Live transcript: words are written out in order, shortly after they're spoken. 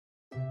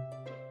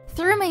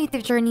Through my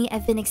YouTube journey,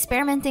 I've been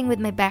experimenting with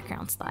my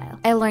background style.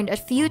 I learned a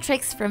few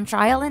tricks from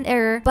trial and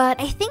error,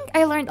 but I think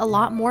I learned a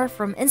lot more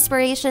from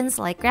inspirations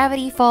like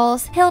Gravity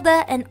Falls,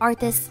 Hilda, and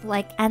artists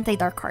like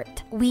Anti-Dark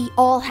Art. We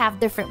all have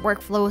different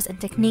workflows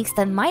and techniques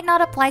that might not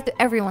apply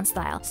to everyone's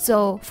style.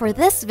 So for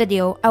this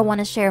video, I want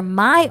to share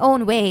my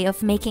own way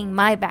of making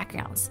my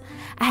backgrounds.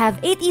 I have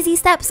 8 easy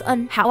steps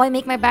on how I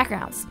make my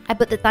backgrounds. I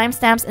put the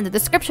timestamps in the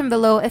description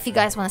below if you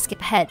guys want to skip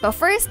ahead. But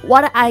first,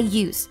 what do I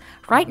use?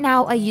 Right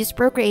now, I use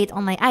Procreate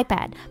on my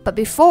iPad, but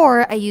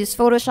before, I used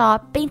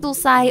Photoshop,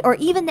 Tooncee, or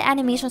even the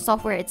animation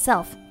software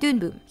itself,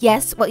 ToonaBun.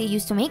 Yes, what you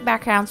use to make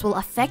backgrounds will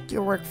affect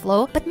your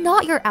workflow, but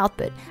not your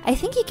output. I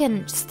think you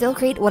can still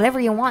create whatever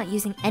you want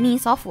using any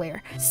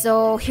software.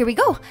 So here we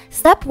go.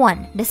 Step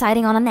 1,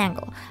 deciding on an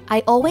angle.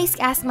 I always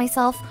ask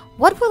myself,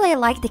 what will I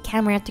like the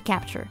camera to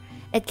capture?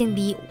 It can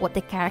be what the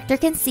character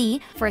can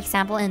see. For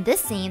example, in this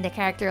scene, the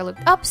character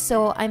looked up,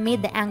 so I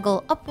made the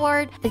angle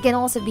upward. It can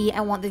also be I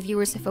want the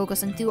viewers to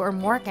focus on 2 or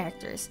more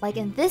characters. Like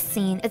in this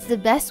scene, it's the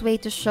best way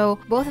to show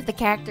both of the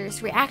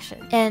characters'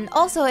 reaction. And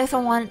also, if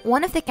I want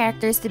one of the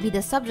characters to be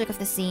the subject of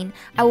the scene,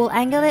 I will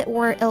angle it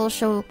where it'll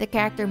show the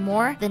character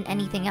more than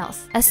anything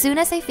else. As soon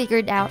as I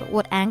figured out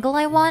what angle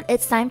I want,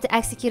 it's time to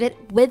execute it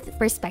with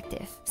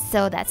perspective.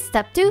 So that's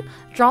step 2,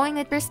 drawing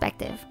with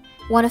perspective.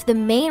 One of the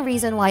main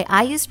reasons why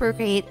I use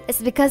Procreate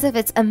is because of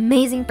its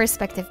amazing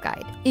perspective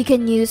guide. You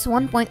can use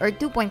 1-point or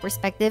 2-point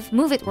perspective,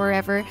 move it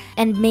wherever,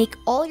 and make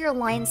all your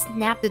lines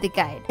snap to the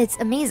guide. It's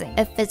amazing.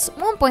 If it's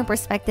 1-point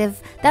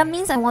perspective, that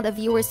means I want the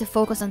viewers to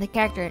focus on the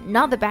character,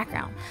 not the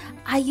background.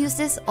 I use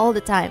this all the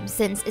time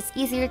since it's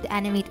easier to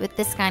animate with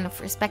this kind of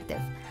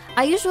perspective.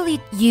 I usually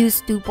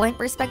use 2-point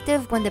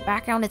perspective when the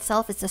background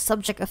itself is the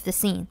subject of the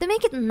scene to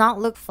make it not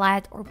look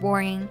flat or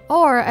boring.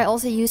 Or I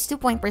also use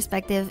 2-point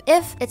perspective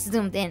if it's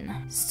zoomed in.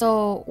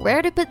 So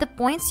where to put the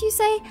points, you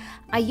say?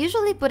 I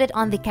usually put it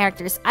on the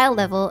character's eye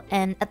level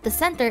and at the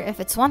center if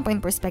it's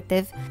 1-point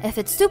perspective. If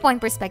it's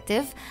 2-point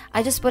perspective,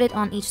 I just put it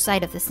on each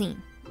side of the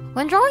scene.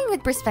 When drawing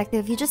with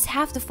perspective, you just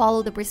have to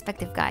follow the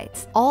perspective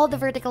guides. All the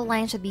vertical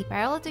lines should be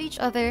parallel to each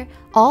other,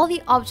 all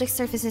the object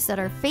surfaces that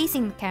are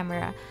facing the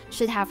camera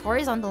should have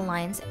horizontal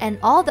lines, and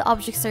all the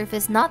object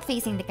surface not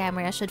facing the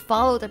camera should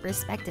follow the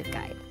perspective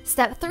guide.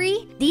 Step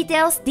 3,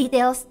 details,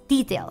 details,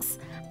 details.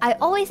 I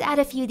always add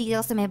a few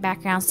details to my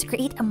backgrounds to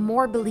create a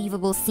more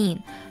believable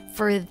scene.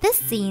 For this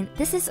scene,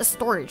 this is a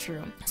storage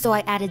room, so I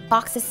added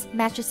boxes,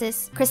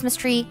 mattresses, Christmas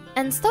tree,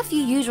 and stuff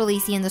you usually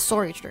see in the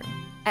storage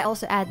room. I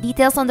also add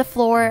details on the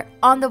floor,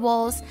 on the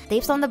walls,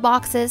 tapes on the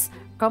boxes,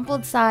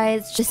 crumpled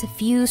sides, just a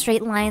few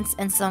straight lines,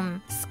 and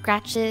some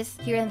scratches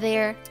here and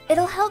there.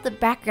 It'll help the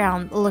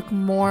background look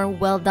more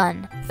well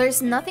done.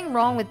 There's nothing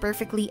wrong with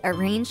perfectly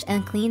arranged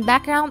and clean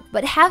background,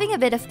 but having a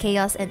bit of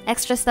chaos and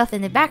extra stuff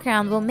in the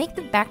background will make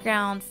the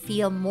background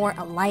feel more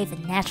alive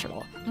and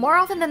natural. More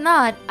often than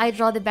not, I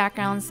draw the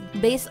backgrounds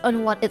based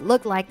on what it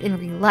looked like in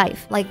real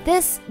life. Like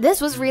this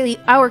was really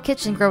our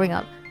kitchen growing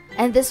up.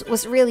 And this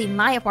was really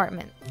my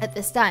apartment at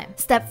this time.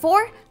 Step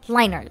 4,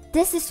 line art.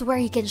 This is where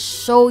you can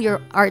show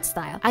your art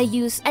style. I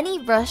use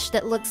any brush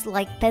that looks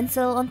like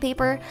pencil on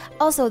paper.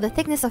 Also, the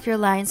thickness of your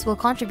lines will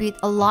contribute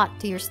a lot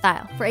to your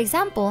style. For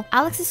example,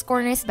 Alex's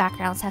Corner's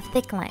backgrounds have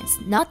thick lines,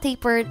 not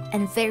tapered,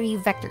 and very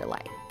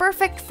vector-like.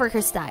 Perfect for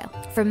her style.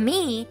 For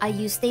me, I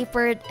use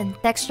tapered and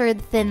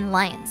textured thin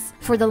lines.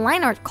 For the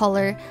line art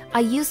color,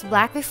 I used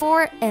black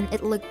before and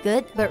it looked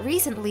good, but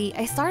recently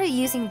I started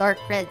using dark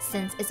red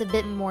since it's a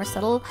bit more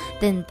subtle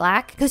than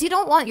black because you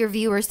don't want your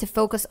viewers to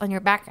focus on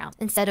your background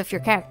instead of your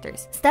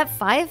characters. Step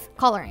 5,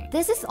 coloring.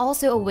 This is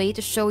also a way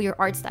to show your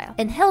art style.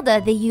 In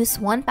Hilda, they use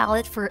one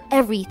palette for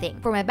everything.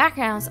 For my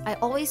backgrounds, I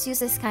always use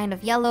this kind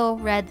of yellow,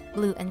 red,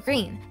 blue, and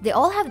green. They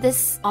all have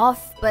this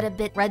off but a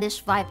bit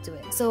reddish vibe to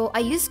it. So I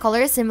use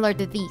colors similar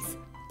to these.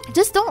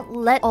 Just don't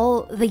let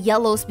all the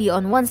yellows be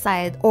on one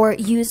side or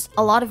use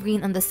a lot of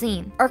green on the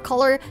scene. Or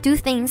color 2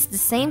 things the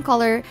same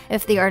color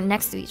if they are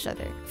next to each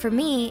other. For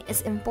me,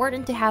 it's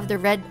important to have the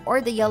red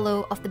or the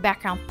yellow of the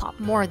background pop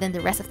more than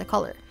the rest of the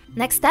color.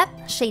 Next step,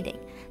 shading.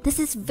 This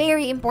is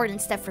very important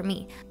step for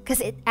me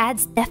because it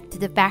adds depth to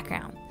the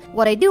background.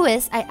 What I do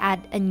is I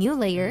add a new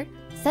layer,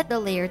 set the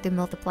layer to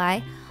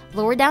multiply,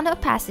 lower down the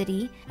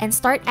opacity, and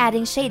start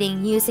adding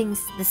shading using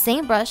the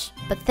same brush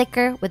but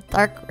thicker with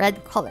dark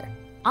red color.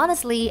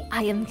 Honestly,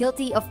 I am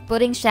guilty of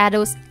putting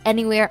shadows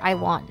anywhere I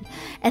want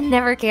and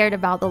never cared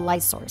about the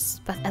light source,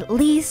 but at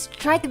least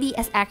try to be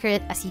as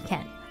accurate as you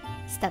can.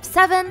 Step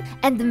 7,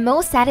 and the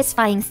most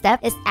satisfying step,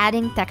 is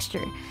adding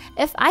texture.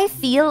 If I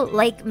feel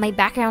like my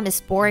background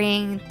is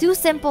boring, too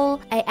simple,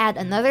 I add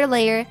another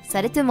layer,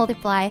 set it to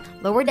multiply,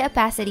 lower the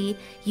opacity,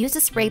 use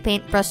the spray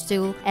paint brush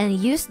tool, and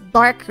use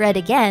dark red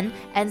again,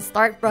 and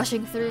start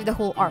brushing through the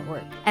whole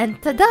artwork.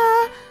 And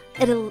ta-da!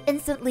 It'll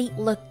instantly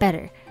look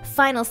better.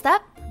 Final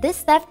step, This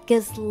step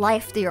gives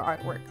life to your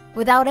artwork.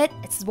 Without it,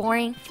 it's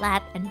boring,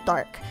 flat, and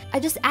dark. I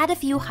just add a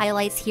few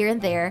highlights here and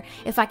there.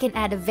 If I can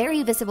add a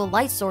very visible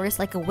light source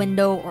like a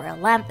window or a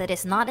lamp that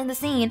is not in the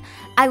scene,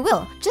 I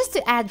will, just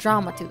to add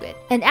drama to it.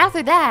 And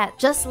after that,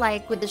 just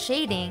like with the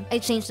shading, I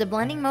change the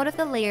blending mode of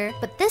the layer,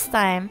 but this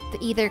time to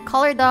either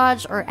color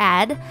dodge or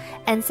add,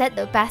 and set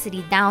the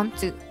opacity down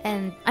too.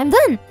 And I'm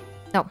done!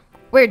 No.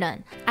 We're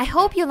done. I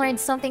hope you learned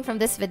something from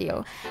this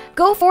video.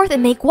 Go forth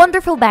and make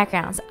wonderful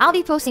backgrounds. I'll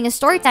be posting a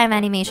storytime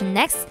animation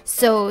next,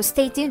 so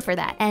stay tuned for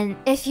that. And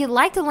if you'd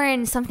like to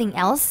learn something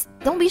else,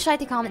 don't be shy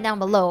to comment down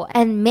below,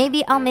 and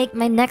maybe I'll make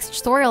my next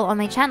tutorial on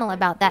my channel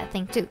about that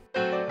thing too.